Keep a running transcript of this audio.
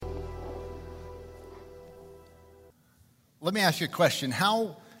Let me ask you a question.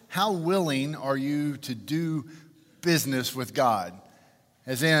 How willing are you to do business with God?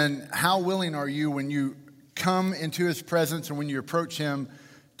 As in, how willing are you when you come into his presence and when you approach him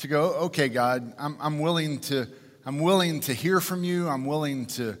to go, okay, God, I'm willing to hear from you. I'm willing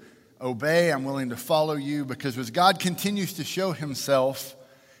to obey. I'm willing to follow you, because as God continues to show himself,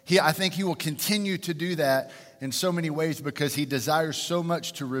 I think he will continue to do that in so many ways, because he desires so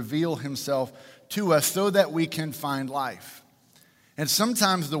much to reveal himself to us so that we can find life. And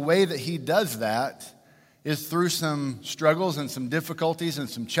sometimes the way that he does that is through some struggles and some difficulties and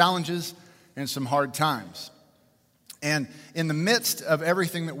some challenges and some hard times. And in the midst of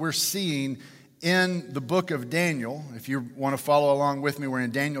everything that we're seeing in the book of Daniel, if you want to follow along with me, we're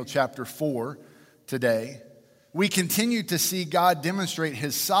in Daniel chapter 4 today. We continue to see God demonstrate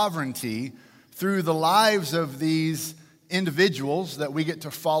his sovereignty through the lives of these individuals that we get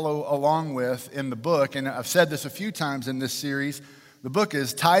to follow along with in the book. And I've said this a few times in this series. The book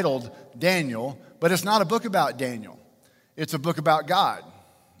is titled Daniel, but it's not a book about Daniel. It's a book about God.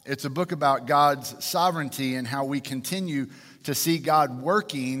 It's a book about God's sovereignty and how we continue to see God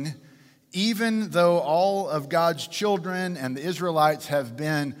working, even though all of God's children and the Israelites have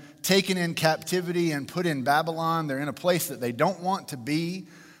been taken in captivity and put in Babylon. They're in a place that they don't want to be.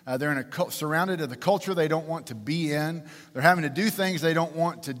 They're surrounded by the culture they don't want to be in. They're having to do things they don't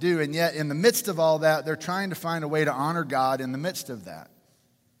want to do. And yet, in the midst of all that, they're trying to find a way to honor God in the midst of that.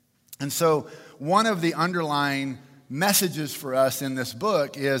 And so, one of the underlying messages for us in this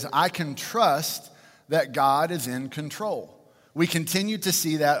book is, I can trust that God is in control. We continue to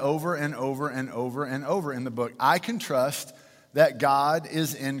see that over and over and over and over in the book. I can trust that God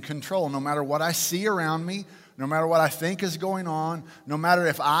is in control. No matter what I see around me, no matter what I think is going on, no matter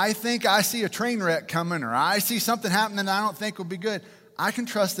if I think I see a train wreck coming or I see something happening that I don't think will be good, I can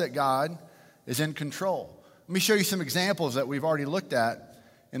trust that God is in control. Let me show you some examples that we've already looked at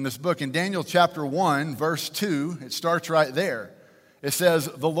in this book. In Daniel chapter 1, verse 2, it starts right there. It says,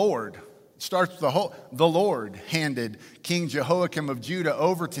 the Lord. Starts the Lord handed King Jehoiakim of Judah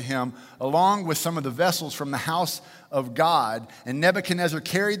over to him, along with some of the vessels from the house of God. And Nebuchadnezzar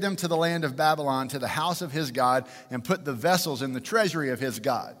carried them to the land of Babylon, to the house of his God, and put the vessels in the treasury of his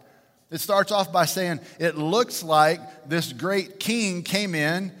God. It starts off by saying, it looks like this great king came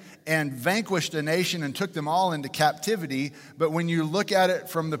in and vanquished a nation and took them all into captivity. But when you look at it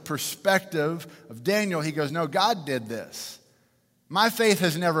from the perspective of Daniel, he goes, no, God did this. My faith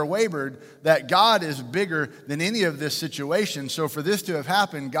has never wavered that God is bigger than any of this situation. So for this to have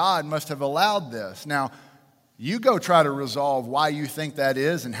happened, God must have allowed this. Now, you go try to resolve why you think that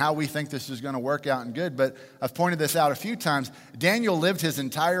is and how we think this is going to work out and good. But I've pointed this out a few times. Daniel lived his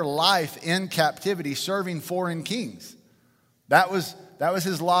entire life in captivity, serving foreign kings. That was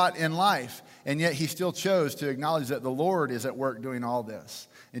his lot in life. And yet he still chose to acknowledge that the Lord is at work doing all this.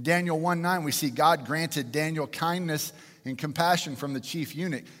 In Daniel 1:9, we see God granted Daniel kindness and compassion from the chief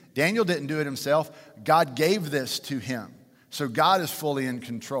eunuch. Daniel didn't do it himself. God gave this to him. So God is fully in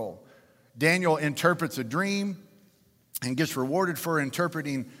control. Daniel interprets a dream and gets rewarded for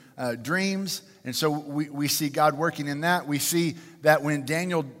interpreting dreams. And so we see God working in that. We see that when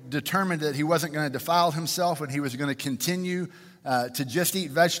Daniel determined that he wasn't going to defile himself and he was going to continue to just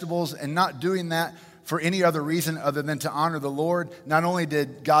eat vegetables and not doing that for any other reason other than to honor the Lord, not only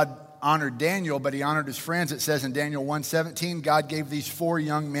did God honor Daniel, but he honored his friends. It says in Daniel 1:17, God gave these 4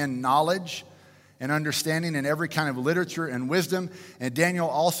 young men knowledge and understanding in every kind of literature and wisdom. And Daniel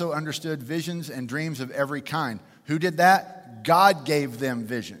also understood visions and dreams of every kind. Who did that? God gave them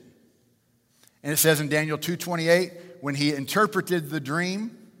vision. And it says in Daniel 2:28, when he interpreted the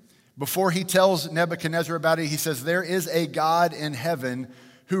dream, before he tells Nebuchadnezzar about it, he says, there is a God in heaven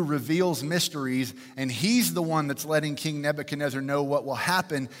who reveals mysteries, and he's the one that's letting King Nebuchadnezzar know what will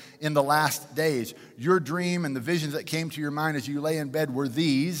happen in the last days. Your dream and the visions that came to your mind as you lay in bed were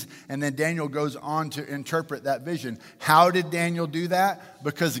these, and then Daniel goes on to interpret that vision. How did Daniel do that?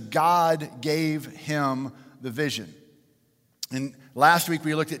 Because God gave him the vision. And last week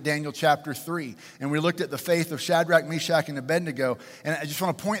we looked at Daniel chapter 3, and we looked at the faith of Shadrach, Meshach, and Abednego, and I just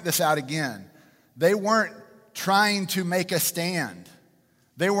want to point this out again. They weren't trying to make a stand.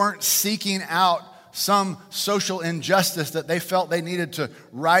 They weren't seeking out some social injustice that they felt they needed to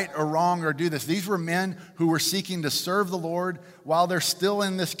right or wrong or do this. These were men who were seeking to serve the Lord while they're still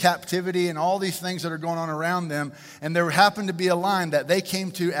in this captivity and all these things that are going on around them. And there happened to be a line that they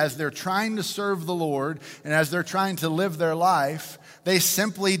came to as they're trying to serve the Lord and as they're trying to live their life. They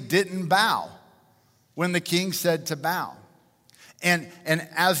simply didn't bow when the king said to bow. And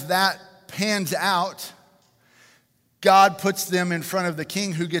as that pans out, God puts them in front of the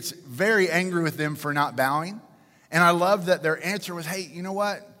king, who gets very angry with them for not bowing. And I love that their answer was, hey, you know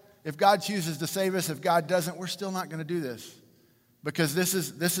what? If God chooses to save us, if God doesn't, we're still not going to do this. Because this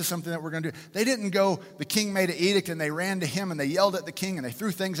is something that we're going to do. They didn't go, the king made an edict and they ran to him and they yelled at the king and they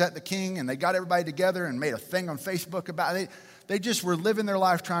threw things at the king and they got everybody together and made a thing on Facebook about it. They just were living their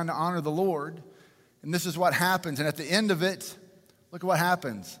life trying to honor the Lord. And this is what happens. And at the end of it, look at what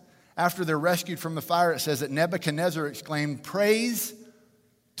happens. After they're rescued from the fire, it says that Nebuchadnezzar exclaimed, "Praise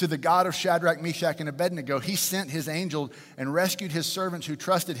to the God of Shadrach, Meshach, and Abednego. He sent his angel and rescued his servants who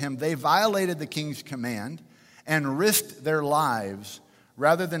trusted him. They violated the king's command and risked their lives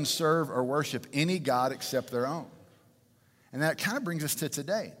rather than serve or worship any god except their own." And that kind of brings us to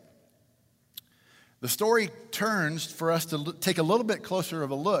today. The story turns for us to take a little bit closer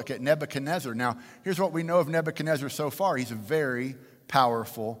of a look at Nebuchadnezzar. Now, here's what we know of Nebuchadnezzar so far. He's a very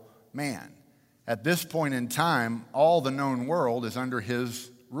powerful man. At this point in time, all the known world is under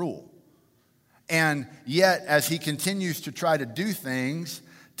his rule. And yet, as he continues to try to do things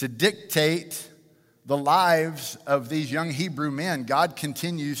to dictate the lives of these young Hebrew men, God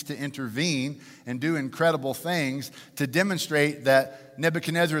continues to intervene and do incredible things to demonstrate that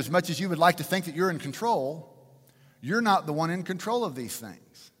Nebuchadnezzar, as much as you would like to think that you're in control, you're not the one in control of these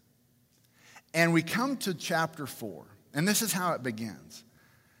things. And we come to chapter 4, and this is how it begins.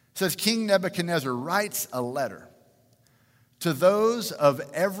 It says, King Nebuchadnezzar writes a letter to those of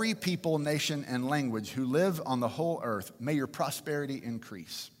every people, nation, and language who live on the whole earth. May your prosperity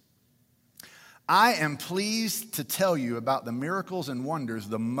increase. I am pleased to tell you about the miracles and wonders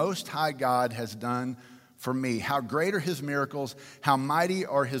the Most High God has done for me. How great are his miracles, how mighty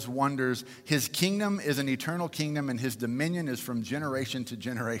are his wonders. His kingdom is an eternal kingdom, and his dominion is from generation to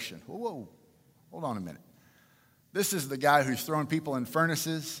generation. Whoa, hold on a minute. This is the guy who's throwing people in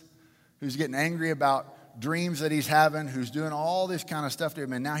furnaces, who's getting angry about dreams that he's having, who's doing all this kind of stuff to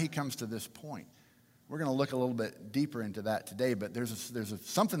him, and now he comes to this point. We're going to look a little bit deeper into that today, but there's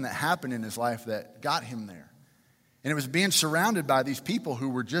something that happened in his life that got him there. And it was being surrounded by these people who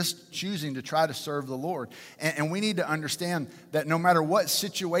were just choosing to try to serve the Lord. And we need to understand that no matter what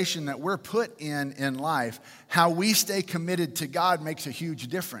situation that we're put in life, how we stay committed to God makes a huge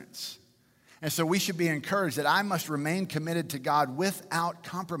difference. And so we should be encouraged that I must remain committed to God without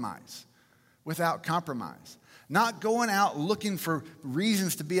compromise. Without compromise. Not going out looking for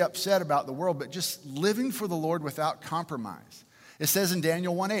reasons to be upset about the world, but just living for the Lord without compromise. It says in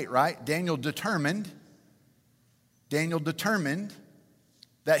Daniel 1:8, right? Daniel determined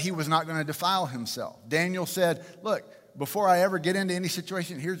that he was not going to defile himself. Daniel said, look, before I ever get into any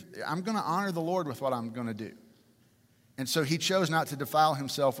situation, I'm going to honor the Lord with what I'm going to do. And so he chose not to defile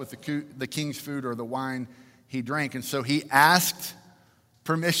himself with the king's food or the wine he drank. And so he asked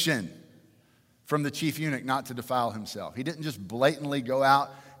permission from the chief eunuch not to defile himself. He didn't just blatantly go out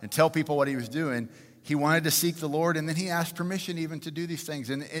and tell people what he was doing. He wanted to seek the Lord, and then he asked permission even to do these things.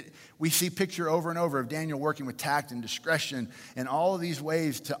 And we see picture over and over of Daniel working with tact and discretion and all of these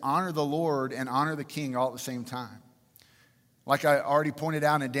ways to honor the Lord and honor the king all at the same time. Like I already pointed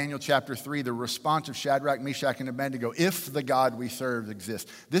out in Daniel chapter 3, the response of Shadrach, Meshach, and Abednego, if the God we serve exists.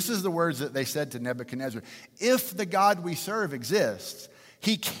 This is the words that they said to Nebuchadnezzar. If the God we serve exists,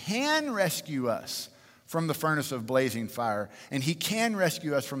 he can rescue us from the furnace of blazing fire, and he can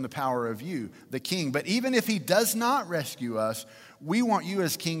rescue us from the power of you, the king. But even if he does not rescue us, we want you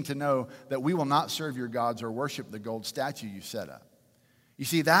as king to know that we will not serve your gods or worship the gold statue you set up. You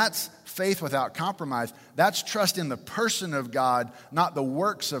see, that's faith without compromise. That's trust in the person of God, not the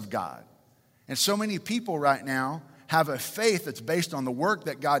works of God. And so many people right now have a faith that's based on the work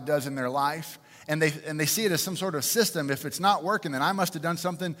that God does in their life, and they see it as some sort of system. If it's not working, then I must have done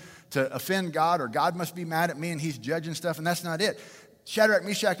something to offend God, or God must be mad at me and he's judging stuff, and that's not it. Shadrach,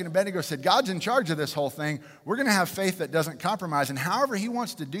 Meshach, and Abednego said, God's in charge of this whole thing. We're going to have faith that doesn't compromise, and however he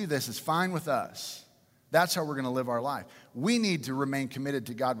wants to do this is fine with us. That's how we're going to live our life. We need to remain committed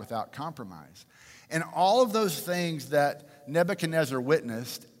to God without compromise. And all of those things that Nebuchadnezzar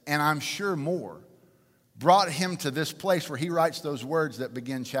witnessed, and I'm sure more, brought him to this place where he writes those words that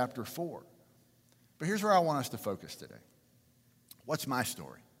begin chapter 4. But here's where I want us to focus today. What's my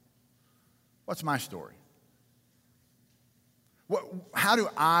story? What's my story? How do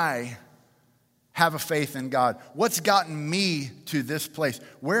I have a faith in God? What's gotten me to this place?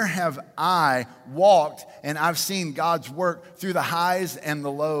 Where have I walked and I've seen God's work through the highs and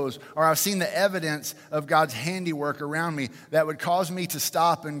the lows, or I've seen the evidence of God's handiwork around me that would cause me to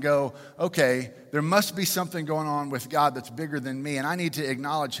stop and go, okay, there must be something going on with God that's bigger than me, and I need to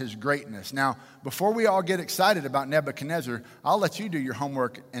acknowledge his greatness. Now, before we all get excited about Nebuchadnezzar, I'll let you do your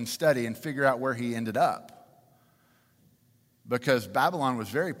homework and study and figure out where he ended up. because Babylon was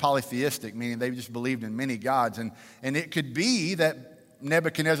very polytheistic, meaning they just believed in many gods. And it could be that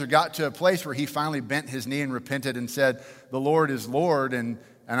Nebuchadnezzar got to a place where he finally bent his knee and repented and said, the Lord is Lord, and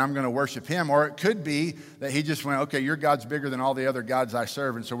I'm going to worship him. Or it could be that he just went, okay, your God's bigger than all the other gods I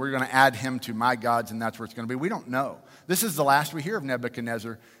serve, and so we're going to add him to my gods, and that's where it's going to be. We don't know. This is the last we hear of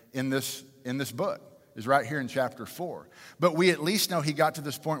Nebuchadnezzar in this book, is right here in chapter 4. But we at least know he got to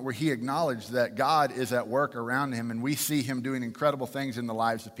this point where he acknowledged that God is at work around him, and we see him doing incredible things in the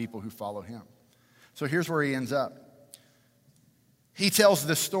lives of people who follow him. So here's where he ends up. He tells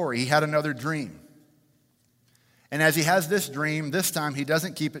this story. He had another dream. And as he has this dream, this time he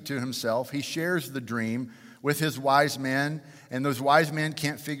doesn't keep it to himself. He shares the dream with his wise men, and those wise men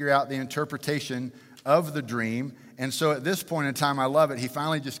can't figure out the interpretation of the dream. And so at this point in time, I love it, he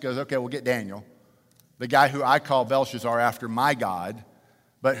finally just goes, okay, we'll get Daniel, the guy who I call Belshazzar after my God,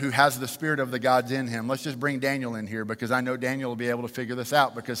 but who has the spirit of the gods in him. Let's just bring Daniel in here, because I know Daniel will be able to figure this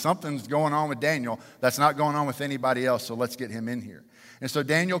out, because something's going on with Daniel that's not going on with anybody else, so let's get him in here. And so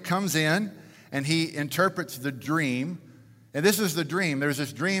Daniel comes in, and he interprets the dream. And this is the dream. There's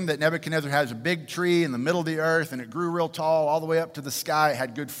this dream that Nebuchadnezzar has a big tree in the middle of the earth, and it grew real tall all the way up to the sky. It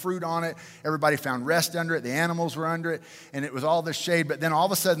had good fruit on it. Everybody found rest under it. The animals were under it, and it was all this shade. But then all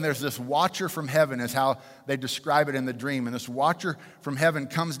of a sudden, there's this watcher from heaven, is how they describe it in the dream. And this watcher from heaven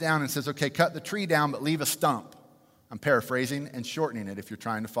comes down and says, okay, cut the tree down, but leave a stump. I'm paraphrasing and shortening it if you're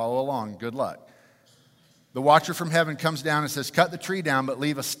trying to follow along. Good luck. The watcher from heaven comes down and says, cut the tree down, but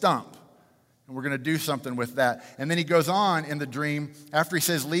leave a stump. And we're going to do something with that. And then he goes on in the dream, after he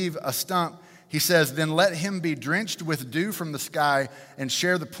says, leave a stump, he says, then let him be drenched with dew from the sky and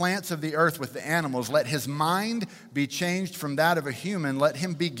share the plants of the earth with the animals. Let his mind be changed from that of a human. Let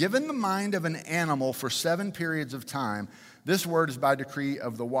him be given the mind of an animal for 7 periods of time. This word is by decree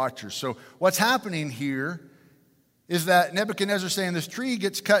of the watchers. So what's happening here is that Nebuchadnezzar is saying this tree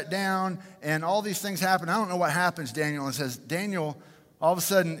gets cut down and all these things happen. I don't know what happens, Daniel. And says, Daniel all of a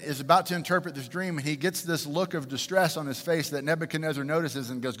sudden is about to interpret this dream, and he gets this look of distress on his face that Nebuchadnezzar notices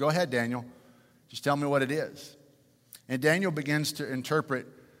and goes, go ahead, Daniel. Just tell me what it is. And Daniel begins to interpret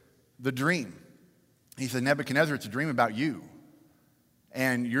the dream. He said, Nebuchadnezzar, it's a dream about you.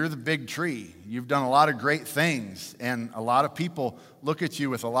 And you're the big tree. You've done a lot of great things, and a lot of people look at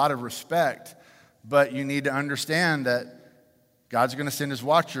you with a lot of respect. But you need to understand that God's going to send his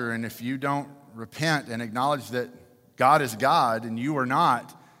watcher, and if you don't repent and acknowledge that God is God and you are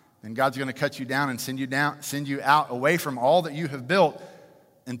not, then God's going to cut you down and send you out away from all that you have built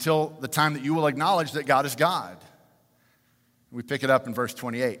until the time that you will acknowledge that God is God. We pick it up in verse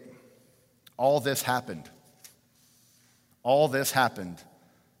 28. All this happened. All this happened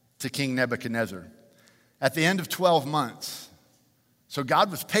to King Nebuchadnezzar. At the end of 12 months, so God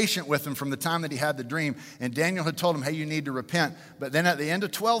was patient with him from the time that he had the dream, and Daniel had told him, hey, you need to repent. But then at the end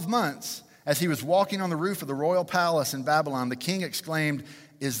of 12 months, as he was walking on the roof of the royal palace in Babylon, the king exclaimed,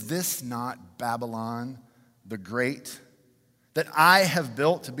 is this not Babylon the Great, that I have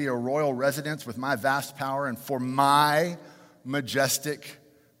built to be a royal residence with my vast power and for my majestic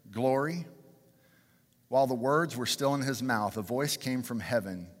glory? While the words were still in his mouth, a voice came from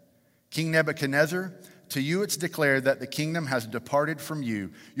heaven. King Nebuchadnezzar, to you it's declared that the kingdom has departed from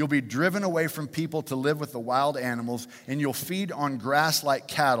you. You'll be driven away from people to live with the wild animals, and you'll feed on grass like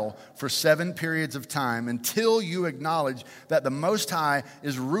cattle for 7 periods of time until you acknowledge that the Most High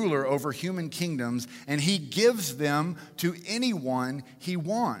is ruler over human kingdoms, and he gives them to anyone he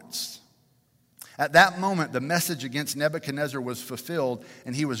wants. At that moment, the message against Nebuchadnezzar was fulfilled,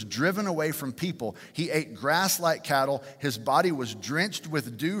 and he was driven away from people. He ate grass like cattle. His body was drenched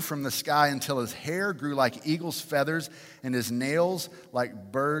with dew from the sky until his hair grew like eagle's feathers and his nails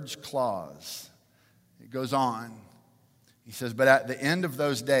like birds' claws. It goes on. He says, but at the end of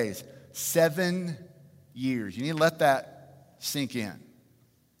those days, 7 years. You need to let that sink in.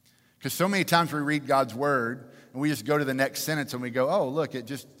 Because so many times we read God's word, and we just go to the next sentence and we go, oh, look, it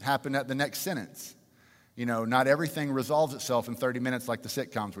just happened at the next sentence. You know, not everything resolves itself in 30 minutes like the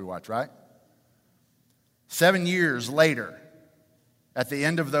sitcoms we watch, right? 7 years later, at the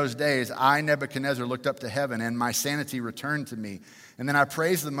end of those days, I, Nebuchadnezzar, looked up to heaven, and my sanity returned to me. And then I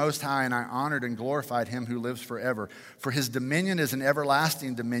praised the Most High, and I honored and glorified him who lives forever. For his dominion is an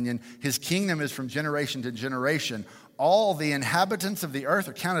everlasting dominion. His kingdom is from generation to generation. All the inhabitants of the earth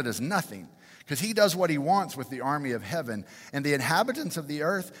are counted as nothing, because he does what he wants with the army of heaven. And the inhabitants of the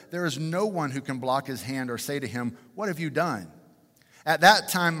earth, there is no one who can block his hand or say to him, what have you done? At that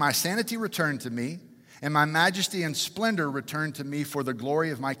time, my sanity returned to me, and my majesty and splendor returned to me for the glory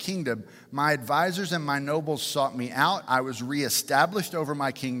of my kingdom. My advisors and my nobles sought me out. I was reestablished over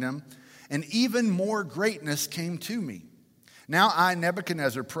my kingdom, and even more greatness came to me. Now I,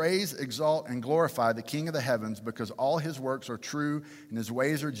 Nebuchadnezzar, praise, exalt, and glorify the King of the heavens, because all his works are true and his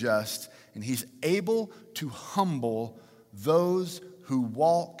ways are just, and he's able to humble those who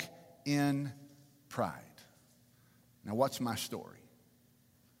walk in pride. Now, what's my story?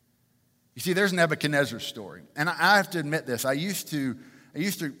 You see, there's Nebuchadnezzar's story. And I have to admit this. I used to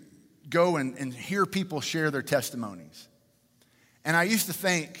go and hear people share their testimonies. And I used to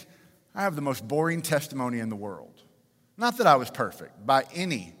think, I have the most boring testimony in the world. Not that I was perfect by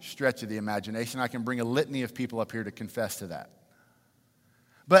any stretch of the imagination. I can bring a litany of people up here to confess to that.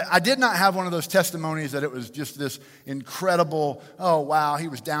 But I did not have one of those testimonies that it was just this incredible, oh, wow, he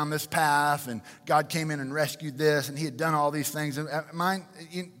was down this path and God came in and rescued this and he had done all these things. And mine,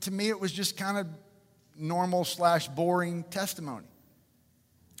 to me, it was just kind of normal/boring testimony.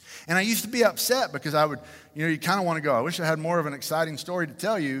 And I used to be upset because I would, you kind of want to go, I wish I had more of an exciting story to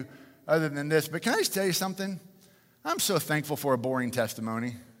tell you other than this. But can I just tell you something? I'm so thankful for a boring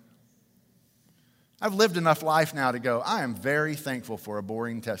testimony. I've lived enough life now to go, I am very thankful for a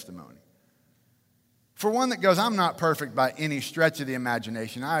boring testimony. For one that goes, I'm not perfect by any stretch of the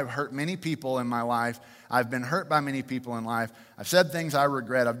imagination. I have hurt many people in my life. I've been hurt by many people in life. I've said things I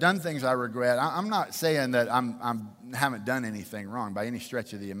regret. I've done things I regret. I'm not saying that I haven't done anything wrong by any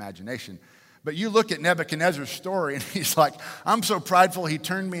stretch of the imagination. But you look at Nebuchadnezzar's story and he's like, I'm so prideful he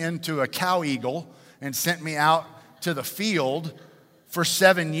turned me into a cow eagle and sent me out to the field for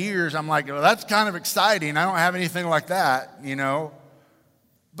 7 years. I'm like, well, that's kind of exciting. I don't have anything like that,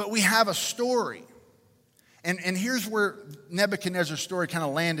 But we have a story. And here's where Nebuchadnezzar's story kind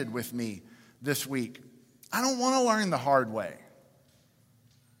of landed with me this week. I don't want to learn the hard way.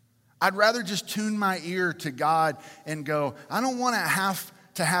 I'd rather just tune my ear to God and go, I don't want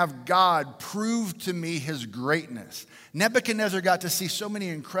to have God prove to me his greatness. Nebuchadnezzar got to see so many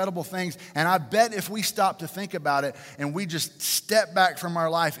incredible things, and I bet if we stop to think about it and we just step back from our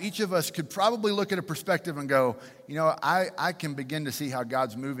life, each of us could probably look at a perspective and go, I can begin to see how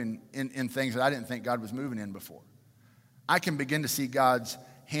God's moving in things that I didn't think God was moving in before. I can begin to see God's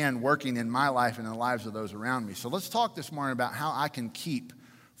hand working in my life and in the lives of those around me. So let's talk this morning about how I can keep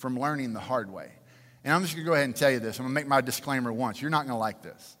from learning the hard way. And I'm just going to go ahead and tell you this. I'm going to make my disclaimer once. You're not going to like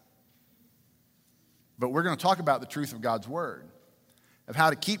this. But we're going to talk about the truth of God's word, of how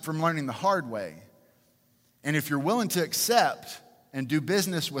to keep from learning the hard way. And if you're willing to accept and do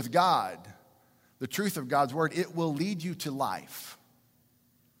business with God, the truth of God's word, it will lead you to life.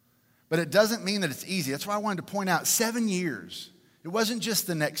 But it doesn't mean that it's easy. That's why I wanted to point out 7 years. It wasn't just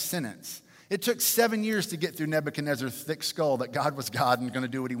the next sentence. It took 7 years to get through Nebuchadnezzar's thick skull that God was God and going to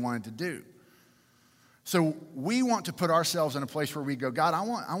do what he wanted to do. So we want to put ourselves in a place where we go, God, I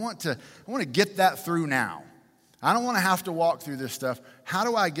want to get that through now. I don't want to have to walk through this stuff. How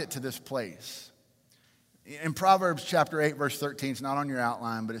do I get to this place? In Proverbs chapter 8, verse 13, it's not on your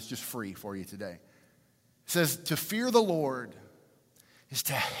outline, but it's just free for you today. It says, to fear the Lord is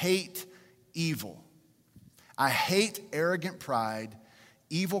to hate evil. I hate arrogant pride,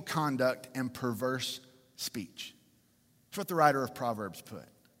 evil conduct, and perverse speech. That's what the writer of Proverbs put.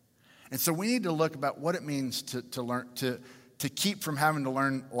 And so we need to look about what it means to learn to keep from having to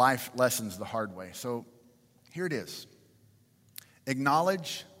learn life lessons the hard way. So here it is.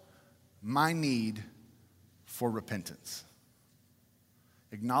 Acknowledge my need for repentance.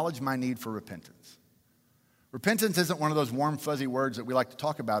 Acknowledge my need for repentance. Repentance isn't one of those warm, fuzzy words that we like to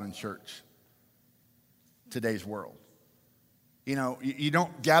talk about in church, today's world. You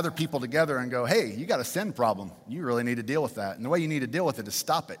don't gather people together and go, hey, you got a sin problem. You really need to deal with that. And the way you need to deal with it is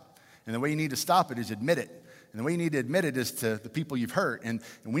stop it. And the way you need to stop it is admit it. And the way you need to admit it is to the people you've hurt. And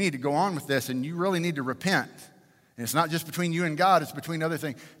we need to go on with this, and you really need to repent. And it's not just between you and God, it's between other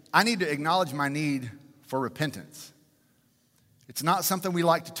things. I need to acknowledge my need for repentance. It's not something we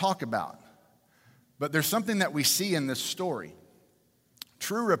like to talk about, but there's something that we see in this story.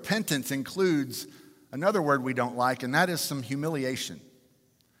 True repentance includes another word we don't like, and that is some humiliation.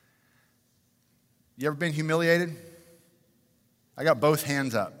 You ever been humiliated? I got both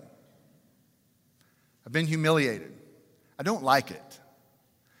hands up. I've been humiliated. I don't like it.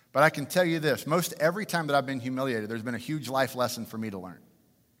 But I can tell you this, most every time that I've been humiliated, there's been a huge life lesson for me to learn.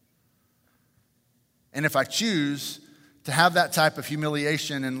 And if I choose to have that type of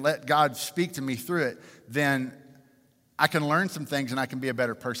humiliation and let God speak to me through it, then I can learn some things and I can be a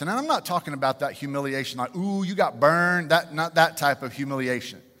better person. And I'm not talking about that humiliation like, ooh, you got burned, not that type of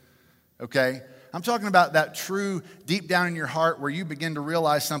humiliation, okay? I'm talking about that true, deep down in your heart where you begin to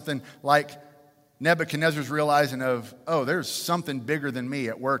realize something like Nebuchadnezzar's realizing of, oh, there's something bigger than me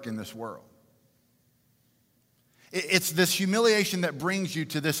at work in this world. It's this humiliation that brings you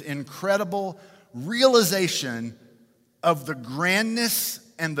to this incredible realization of the grandness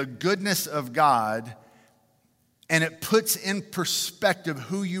and the goodness of God, and it puts in perspective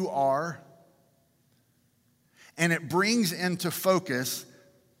who you are, and it brings into focus,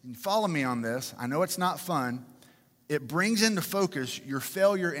 and follow me on this, I know it's not fun, it brings into focus your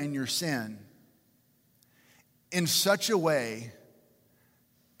failure and your sin in such a way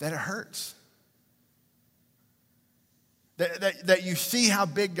that it hurts. That you see how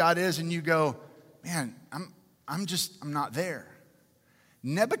big God is and you go, man, I'm not there.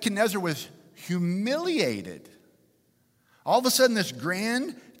 Nebuchadnezzar was humiliated. All of a sudden, this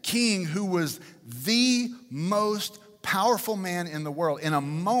grand king who was the most powerful man in the world, in a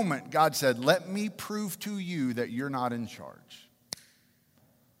moment, God said, let me prove to you that you're not in charge.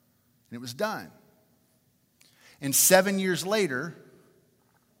 And it was done. And 7 years later,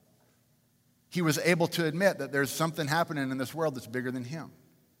 he was able to admit that there's something happening in this world that's bigger than him.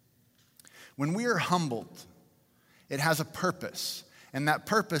 When we are humbled, it has a purpose, and that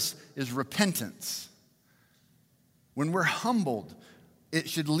purpose is repentance. When we're humbled, it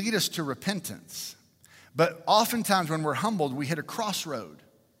should lead us to repentance. But oftentimes when we're humbled, we hit a crossroad.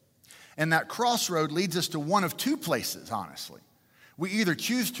 And that crossroad leads us to one of two places, honestly. We either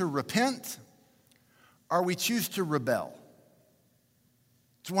choose to repent or we choose to rebel.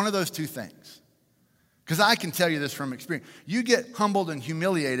 It's one of those two things. Because I can tell you this from experience. You get humbled and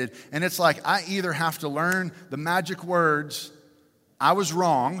humiliated, and it's like I either have to learn the magic words, I was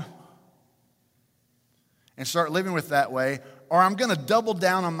wrong, and start living with that way, or I'm going to double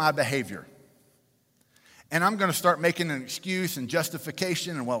down on my behavior. And I'm going to start making an excuse and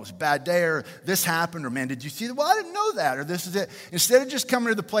justification, and well, it was a bad day, or this happened, or man, did you see that? Well, I didn't know that, or this is it. Instead of just coming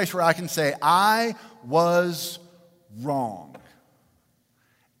to the place where I can say, I was wrong.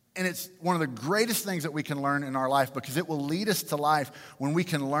 And it's one of the greatest things that we can learn in our life, because it will lead us to life when we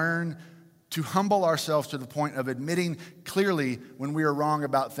can learn to humble ourselves to the point of admitting clearly when we are wrong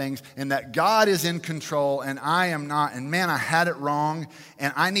about things, and that God is in control and I am not, and man, I had it wrong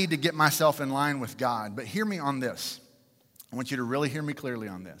and I need to get myself in line with God. But hear me on this. I want you to really hear me clearly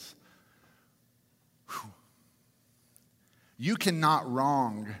on this. You cannot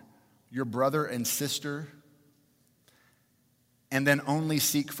wrong your brother and sister and then only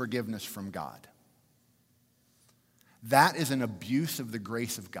seek forgiveness from God. That is an abuse of the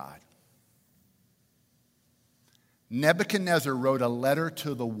grace of God. Nebuchadnezzar wrote a letter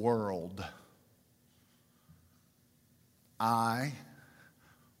to the world. I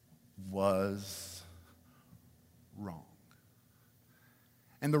was wrong.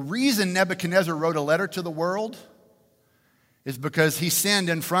 And the reason Nebuchadnezzar wrote a letter to the world is because he sinned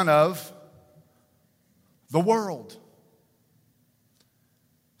in front of the world.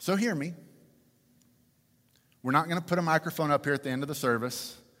 So hear me. We're not going to put a microphone up here at the end of the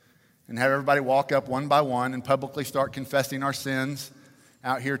service and have everybody walk up one by one and publicly start confessing our sins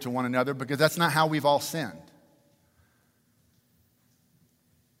out here to one another, because that's not how we've all sinned.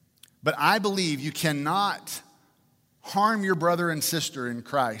 But I believe you cannot harm your brother and sister in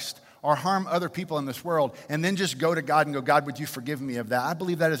Christ or harm other people in this world and then just go to God and go, God, would you forgive me of that? I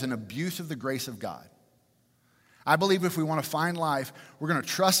believe that is an abuse of the grace of God. I believe if we want to find life, we're going to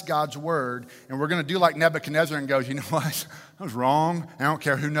trust God's word, and we're going to do like Nebuchadnezzar and go, you know what? I was wrong. I don't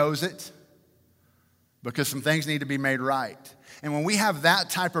care who knows it, because some things need to be made right. And when we have that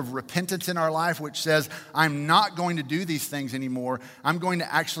type of repentance in our life, which says, I'm not going to do these things anymore, I'm going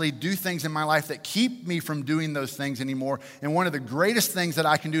to actually do things in my life that keep me from doing those things anymore. And one of the greatest things that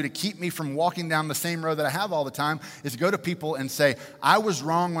I can do to keep me from walking down the same road that I have all the time is go to people and say, I was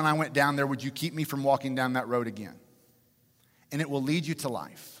wrong when I went down there. Would you keep me from walking down that road again? And it will lead you to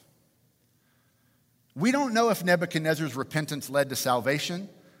life. We don't know if Nebuchadnezzar's repentance led to salvation,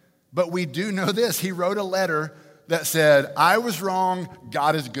 but we do know this. He wrote a letter that said, I was wrong,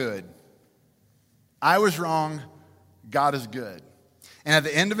 God is good. I was wrong, God is good. And at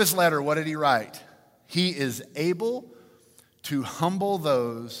the end of his letter, what did he write? He is able to humble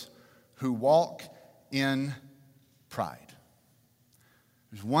those who walk in pride.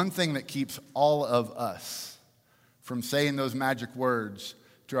 There's one thing that keeps all of us from saying those magic words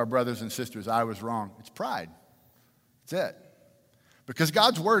to our brothers and sisters, I was wrong. It's pride. That's it. Because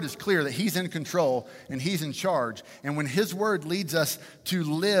God's word is clear that he's in control and he's in charge. And when his word leads us to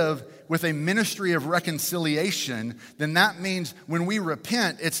live with a ministry of reconciliation, then that means when we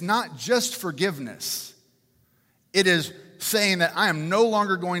repent, it's not just forgiveness. It is saying that I am no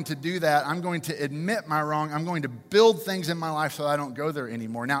longer going to do that. I'm going to admit my wrong. I'm going to build things in my life so I don't go there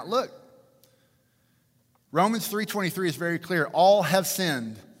anymore. Now, look, Romans 3:23 is very clear. All have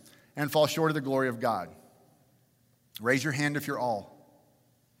sinned and fall short of the glory of God. Raise your hand if you're all.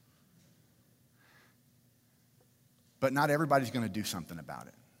 but not everybody's going to do something about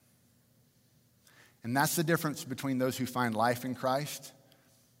it. And that's the difference between those who find life in Christ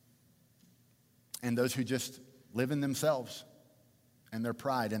and those who just live in themselves and their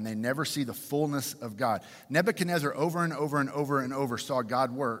pride, and they never see the fullness of God. Nebuchadnezzar over and over and over and over saw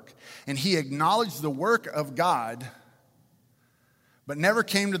God work, and he acknowledged the work of God, but never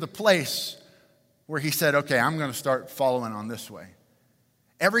came to the place where he said, okay, I'm going to start following on this way.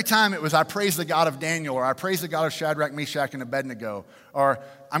 Every time it was, I praise the God of Daniel, or I praise the God of Shadrach, Meshach, and Abednego, or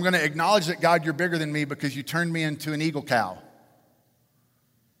I'm going to acknowledge that, God, you're bigger than me because you turned me into an eagle cow.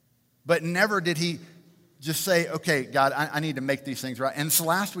 But never did he just say, okay, God, I need to make these things right. And it's the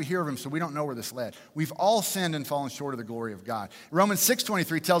last we hear of him, so we don't know where this led. We've all sinned and fallen short of the glory of God. Romans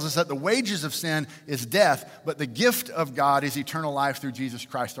 6:23 tells us that the wages of sin is death, but the gift of God is eternal life through Jesus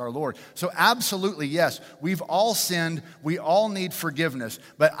Christ our Lord. So absolutely, yes, we've all sinned. We all need forgiveness.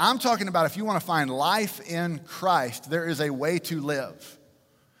 But I'm talking about if you want to find life in Christ, there is a way to live.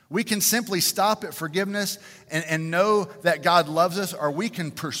 We can simply stop at forgiveness and know that God loves us, or we can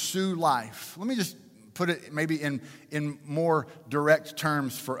pursue life. Let me just put it maybe in more direct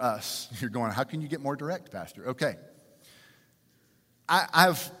terms for us. You're going, how can you get more direct, Pastor? Okay. I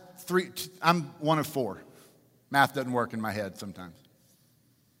have I'm one of four. Math doesn't work in my head sometimes.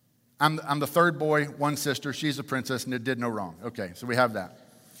 I'm the third boy, one sister. She's a princess and it did no wrong. Okay, so we have that.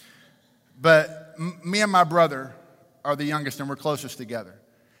 But me and my brother are the youngest and we're closest together.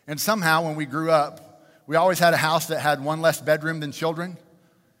 And somehow when we grew up, we always had a house that had one less bedroom than children.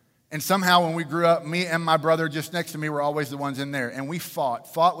 And somehow when we grew up, me and my brother just next to me were always the ones in there. And we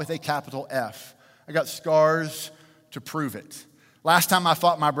fought with a capital F. I got scars to prove it. Last time I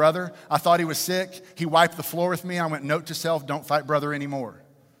fought my brother, I thought he was sick. He wiped the floor with me. I went, note to self, don't fight brother anymore.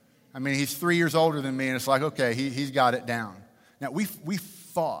 I mean, he's 3 years older than me, and it's like, okay, he's got it down. Now, we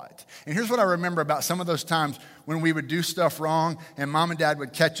fought. And here's what I remember about some of those times when we would do stuff wrong and mom and dad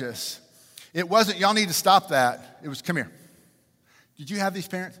would catch us. It wasn't, y'all need to stop that. It was, come here. Did you have these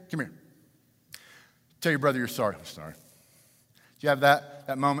parents? Come here. Tell your brother you're sorry. I'm sorry. Did you have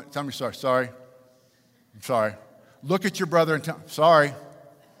that moment? Tell him you're sorry. Sorry. I'm sorry. Look at your brother and tell him, sorry.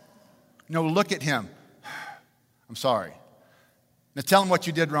 No, look at him. I'm sorry. Now tell him what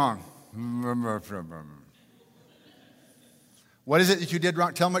you did wrong. What is it that you did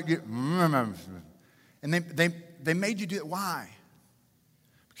wrong? Tell him what you... And they made you do it. Why?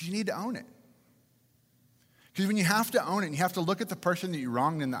 Because you need to own it. Because when you have to own it and you have to look at the person that you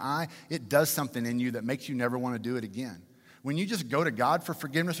wronged in the eye, it does something in you that makes you never want to do it again. When you just go to God for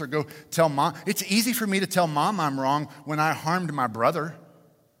forgiveness or go tell mom, it's easy for me to tell mom I'm wrong when I harmed my brother.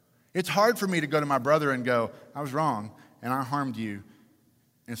 It's hard for me to go to my brother and go, I was wrong and I harmed you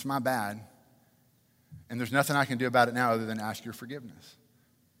and it's my bad and there's nothing I can do about it now other than ask your forgiveness.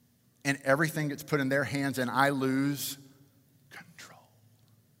 And everything gets put in their hands and I lose control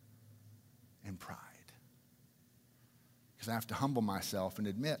and pride. Because I have to humble myself and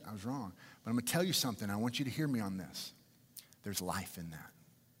admit I was wrong. But I'm going to tell you something. I want you to hear me on this. There's life in that.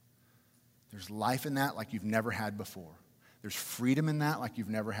 There's life in that like you've never had before. There's freedom in that like you've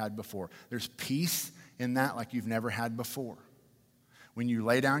never had before. There's peace in that like you've never had before. When you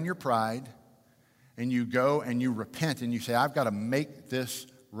lay down your pride and you go and you repent and you say, I've got to make this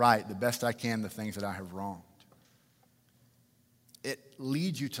right the best I can, the things that I have wronged. It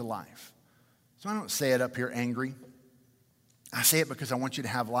leads you to life. So I don't say it up here angry. I say it because I want you to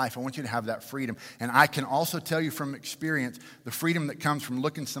have life. I want you to have that freedom. And I can also tell you from experience the freedom that comes from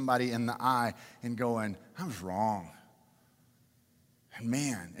looking somebody in the eye and going, I was wrong. And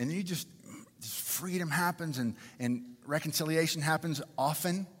man, and you just freedom happens and reconciliation happens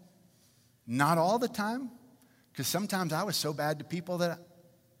often. Not all the time, because sometimes I was so bad to people that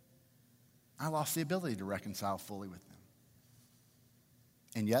I lost the ability to reconcile fully with them.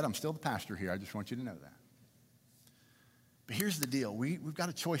 And yet I'm still the pastor here. I just want you to know that. But here's the deal. We've got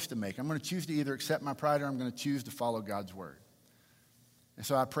a choice to make. I'm going to choose to either accept my pride or I'm going to choose to follow God's word. And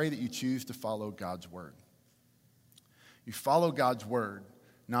so I pray that you choose to follow God's word. You follow God's word,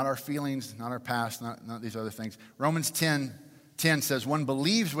 not our feelings, not our past, not these other things. Romans 10 says, one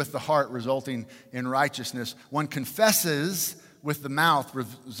believes with the heart resulting in righteousness. One confesses with the mouth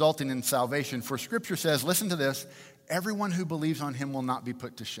resulting in salvation. For Scripture says, listen to this, everyone who believes on him will not be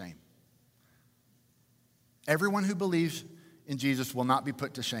put to shame. Everyone who believes in Jesus will not be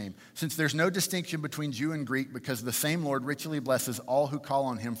put to shame, since there's no distinction between Jew and Greek, because the same Lord richly blesses all who call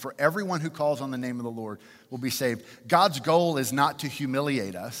on him. For everyone who calls on the name of the Lord will be saved. God's goal is not to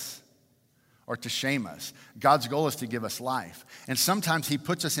humiliate us or to shame us. God's goal is to give us life. And sometimes he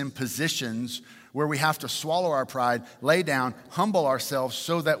puts us in positions where we have to swallow our pride, lay down, humble ourselves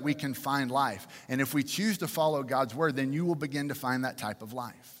so that we can find life. And if we choose to follow God's word, then you will begin to find that type of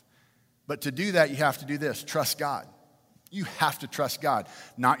life. But to do that, you have to do this: trust God. You have to trust God.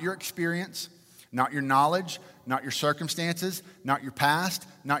 Not your experience, not your knowledge, not your circumstances, not your past,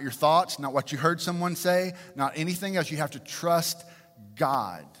 not your thoughts, not what you heard someone say, not anything else. You have to trust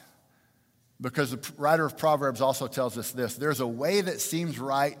God. Because the writer of Proverbs also tells us this: there's a way that seems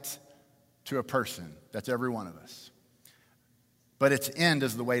right to a person. That's every one of us. But its end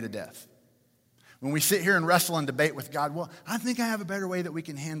is the way to death. When we sit here and wrestle and debate with God, well, I think I have a better way that we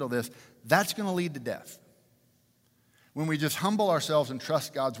can handle this, that's going to lead to death. When we just humble ourselves and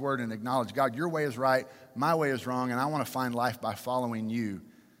trust God's word and acknowledge, God, your way is right, my way is wrong, and I want to find life by following you,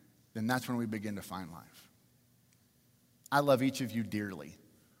 then that's when we begin to find life. I love each of you dearly.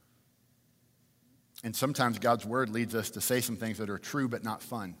 And sometimes God's word leads us to say some things that are true but not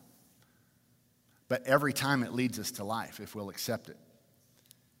fun. But every time it leads us to life if we'll accept it.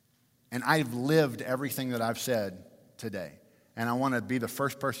 And I've lived everything that I've said today. And I want to be the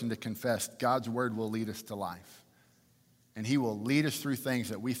first person to confess God's word will lead us to life. And he will lead us through things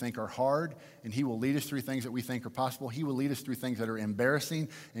that we think are hard. And he will lead us through things that we think are possible. He will lead us through things that are embarrassing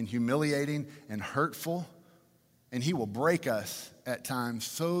and humiliating and hurtful. And he will break us at times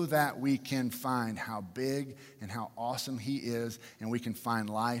so that we can find how big and how awesome he is, and we can find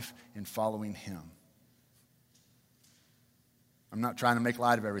life in following him. I'm not trying to make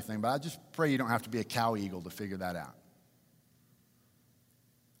light of everything, but I just pray you don't have to be a cow eagle to figure that out.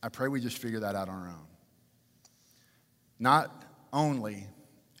 I pray we just figure that out on our own. Not only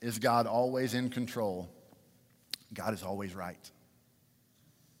is God always in control, God is always right.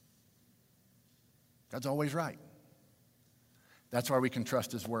 God's always right. That's why we can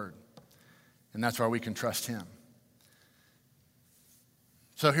trust his word. And that's why we can trust him.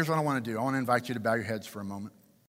 So here's what I want to do. I want to invite you to bow your heads for a moment.